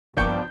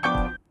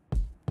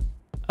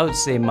I would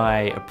say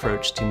my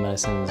approach to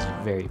medicine is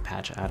very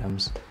Patch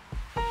Adams.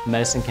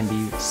 Medicine can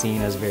be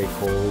seen as very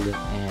cold,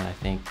 and I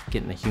think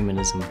getting the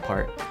humanism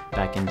part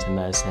back into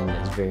medicine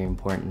is very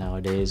important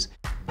nowadays.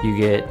 You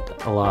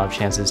get a lot of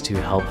chances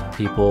to help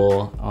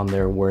people on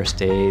their worst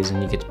days,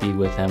 and you get to be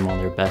with them on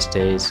their best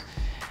days.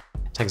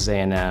 Texas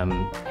A&M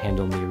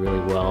handled me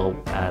really well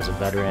as a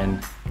veteran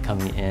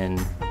coming in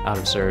out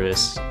of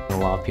service. A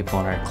lot of people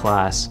in our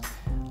class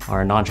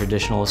are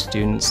non-traditional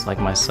students like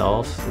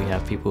myself. We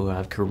have people who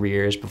have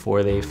careers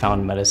before they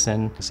found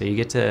medicine. So you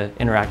get to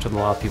interact with a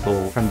lot of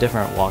people from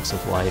different walks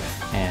of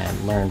life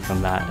and learn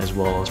from that as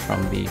well as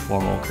from the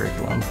formal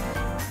curriculum.